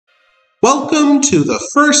Welcome to the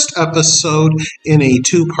first episode in a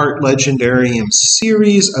two-part Legendarium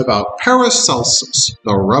series about Paracelsus,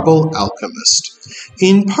 the rebel alchemist.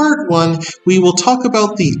 In part 1, we will talk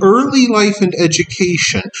about the early life and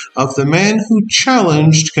education of the man who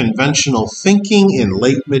challenged conventional thinking in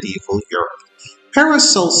late medieval Europe.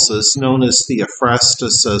 Paracelsus, known as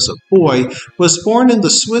Theophrastus as a boy, was born in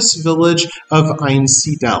the Swiss village of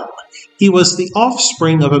Einsiedeln. He was the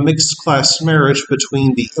offspring of a mixed-class marriage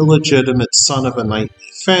between the illegitimate son of a knightly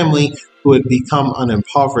family who had become an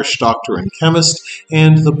impoverished doctor and chemist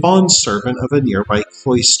and the bondservant of a nearby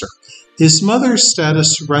cloister. His mother's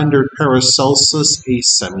status rendered Paracelsus a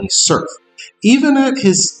semi-serf. Even at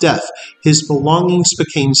his death, his belongings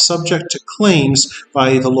became subject to claims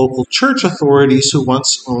by the local church authorities who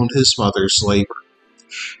once owned his mother's labor.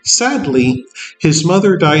 Sadly, his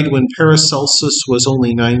mother died when Paracelsus was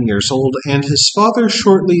only 9 years old, and his father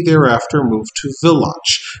shortly thereafter moved to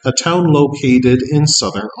Villach, a town located in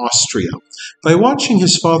southern Austria. By watching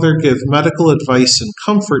his father give medical advice and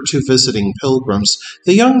comfort to visiting pilgrims,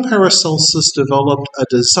 the young Paracelsus developed a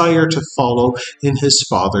desire to follow in his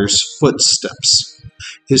father's footsteps.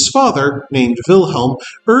 His father, named Wilhelm,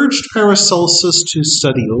 urged Paracelsus to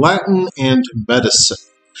study Latin and medicine.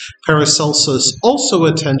 Paracelsus also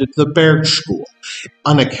attended the Bergschule,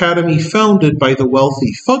 an academy founded by the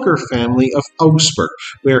wealthy Fugger family of Augsburg,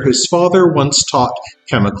 where his father once taught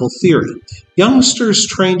chemical theory. Youngsters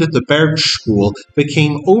trained at the Bergschule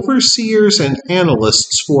became overseers and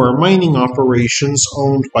analysts for mining operations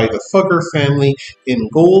owned by the Fugger family in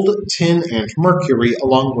gold, tin, and mercury,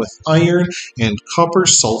 along with iron and copper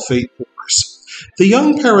sulfate ores. The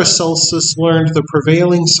young Paracelsus learned the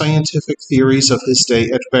prevailing scientific theories of his day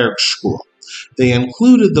at Bergschule. They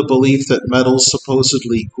included the belief that metals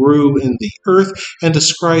supposedly grew in the earth and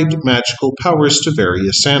ascribed magical powers to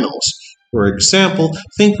various animals. For example,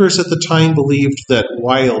 thinkers at the time believed that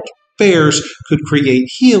wild bears could create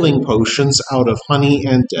healing potions out of honey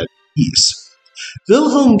and dead bees.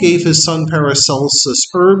 Wilhelm gave his son Paracelsus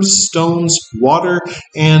herbs, stones, water,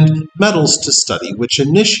 and metals to study, which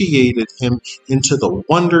initiated him into the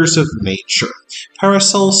wonders of nature.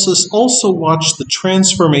 Paracelsus also watched the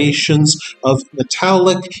transformations of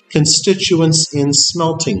metallic constituents in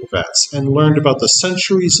smelting vats and learned about the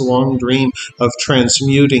centuries-long dream of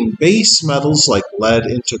transmuting base metals like lead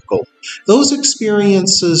into gold. Those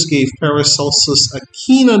experiences gave Paracelsus a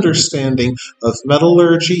keen understanding of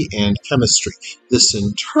metallurgy and chemistry. This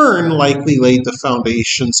in turn likely laid the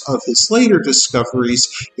foundations of his later discoveries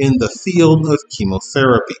in the field of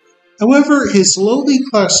chemotherapy. However, his lowly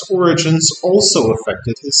class origins also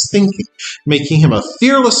affected his thinking, making him a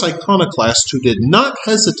fearless iconoclast who did not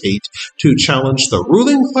hesitate to challenge the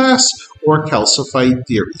ruling class or calcified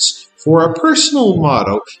theories. For a personal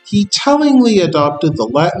motto, he tellingly adopted the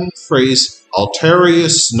Latin phrase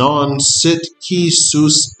 "Alterius non sit qui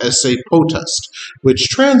sus esse potest," which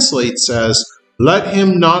translates as, "Let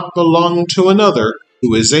him not belong to another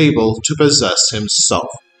who is able to possess himself."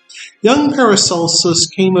 Young Paracelsus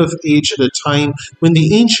came of age at a time when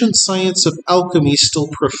the ancient science of alchemy still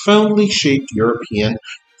profoundly shaped European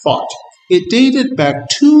thought. It dated back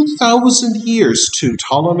 2,000 years to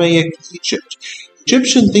Ptolemaic Egypt.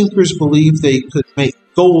 Egyptian thinkers believed they could make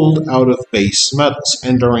gold out of base metals,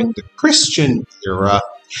 and during the Christian era,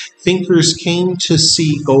 thinkers came to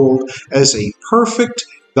see gold as a perfect,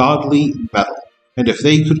 godly metal. And if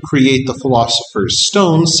they could create the philosopher's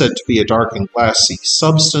stone, said to be a dark and glassy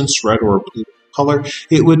substance, red or blue color,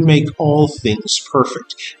 it would make all things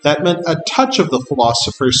perfect. That meant a touch of the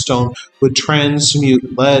philosopher's stone would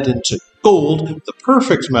transmute lead into gold, the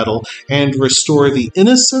perfect metal, and restore the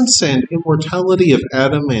innocence and immortality of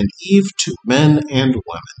Adam and Eve to men and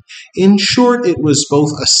women. In short, it was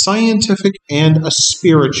both a scientific and a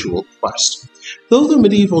spiritual quest. Though the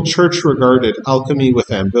medieval church regarded alchemy with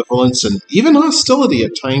ambivalence and even hostility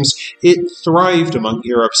at times, it thrived among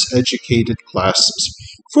Europe's educated classes.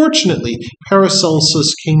 Fortunately,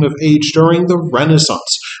 Paracelsus came of age during the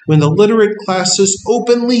Renaissance, when the literate classes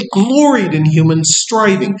openly gloried in human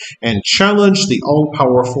striving and challenged the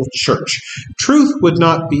all-powerful church. Truth would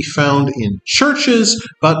not be found in churches,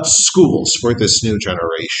 but schools for this new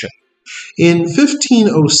generation. In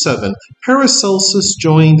 1507, Paracelsus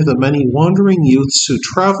joined the many wandering youths who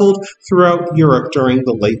traveled throughout Europe during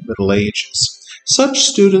the late Middle Ages. Such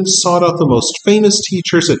students sought out the most famous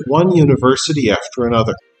teachers at one university after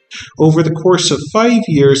another. Over the course of 5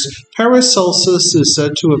 years, Paracelsus is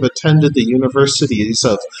said to have attended the universities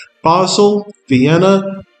of Basel,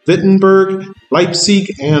 Vienna, Wittenberg,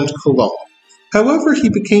 Leipzig, and Cologne. However, he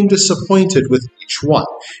became disappointed with each one.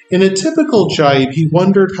 In a typical jibe, he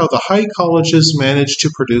wondered how the high colleges managed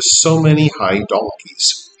to produce so many high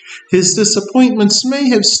donkeys. His disappointments may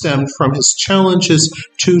have stemmed from his challenges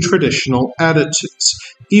to traditional attitudes.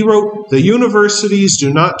 He wrote, "The universities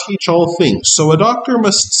do not teach all things, so a doctor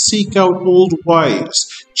must seek out old wives,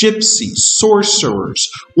 gypsies, sorcerers,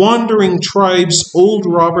 wandering tribes, old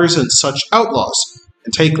robbers, and such outlaws,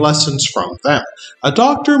 and take lessons from them. A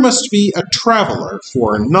doctor must be a traveler,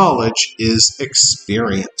 for knowledge is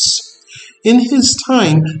experience." In his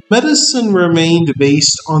time, medicine remained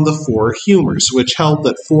based on the four humors, which held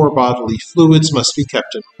that four bodily fluids must be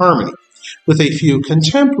kept in harmony. With a few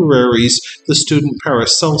contemporaries, the student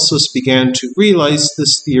Paracelsus began to realize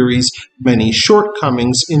this theory's many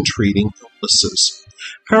shortcomings in treating illnesses.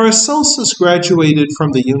 Paracelsus graduated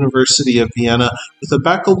from the University of Vienna with a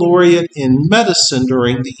baccalaureate in medicine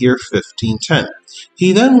during the year 1510.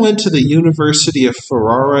 He then went to the University of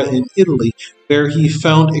Ferrara in Italy, where he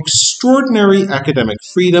found extraordinary academic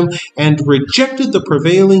freedom and rejected the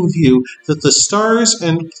prevailing view that the stars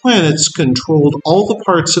and planets controlled all the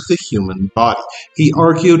parts of the human body. He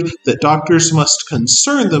argued that doctors must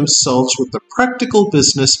concern themselves with the practical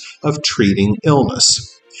business of treating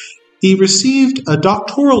illness. He received a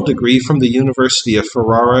doctoral degree from the University of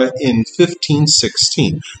Ferrara in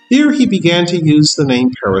 1516. There he began to use the name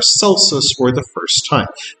Paracelsus for the first time.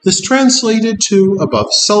 This translated to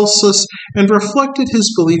above Celsus and reflected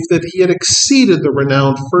his belief that he had exceeded the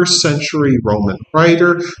renowned first-century Roman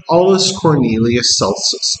writer Aulus Cornelius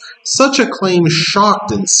Celsus. Such a claim shocked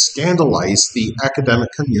and scandalized the academic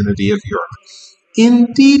community of Europe.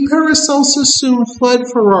 Indeed, Paracelsus soon fled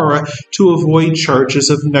Ferrara to avoid charges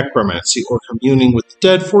of necromancy or communing with the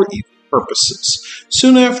dead for evil purposes.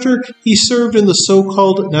 Soon after, he served in the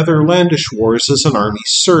so-called Netherlandish Wars as an army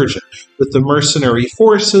surgeon with the mercenary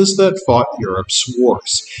forces that fought Europe's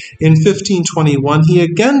wars. In 1521, he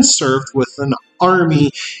again served with an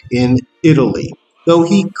army in Italy. Though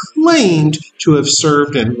he claimed to have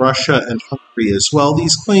served in Russia and Hungary as well,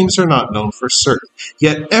 these claims are not known for certain.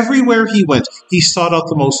 Yet everywhere he went, he sought out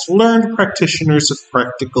the most learned practitioners of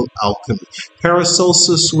practical alchemy.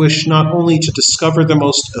 Paracelsus wished not only to discover the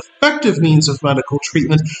most effective means of medical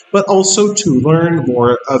treatment, but also to learn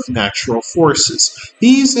more of natural forces.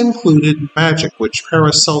 These included magic, which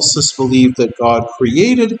Paracelsus believed that God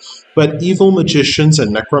created, but evil magicians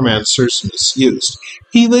and necromancers misused.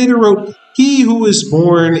 He later wrote, "He who is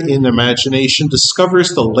born in imagination discovers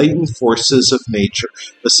the latent forces of nature.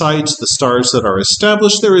 Besides the stars that are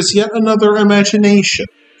established, there is yet another imagination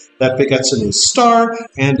that begets a new star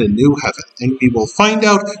and a new heaven." And we will find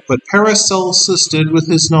out what Paracelsus did with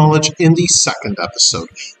his knowledge in the second episode.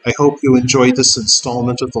 I hope you enjoyed this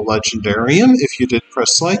installment of the Legendarium. If you did,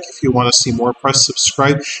 press like. If you want to see more, press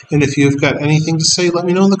subscribe. And if you've got anything to say, let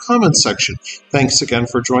me know in the comments section. Thanks again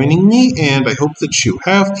for joining me, and I hope that you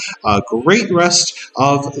have a great rest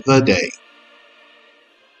of the day.